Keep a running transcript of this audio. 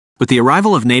With the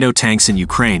arrival of NATO tanks in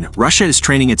Ukraine, Russia is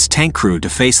training its tank crew to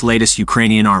face latest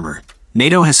Ukrainian armor.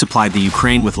 NATO has supplied the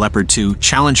Ukraine with Leopard 2,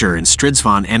 Challenger and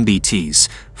Stridsvon MBTs.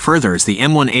 Further, as the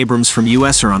M1 Abrams from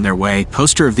US are on their way,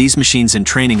 poster of these machines in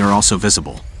training are also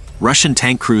visible. Russian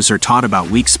tank crews are taught about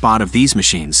weak spot of these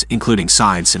machines, including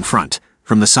sides and front.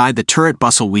 From the side, the turret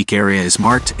bustle weak area is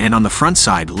marked, and on the front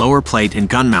side, lower plate and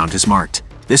gun mount is marked.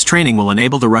 This training will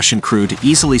enable the Russian crew to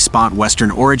easily spot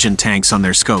Western origin tanks on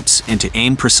their scopes and to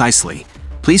aim precisely.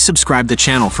 Please subscribe the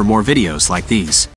channel for more videos like these.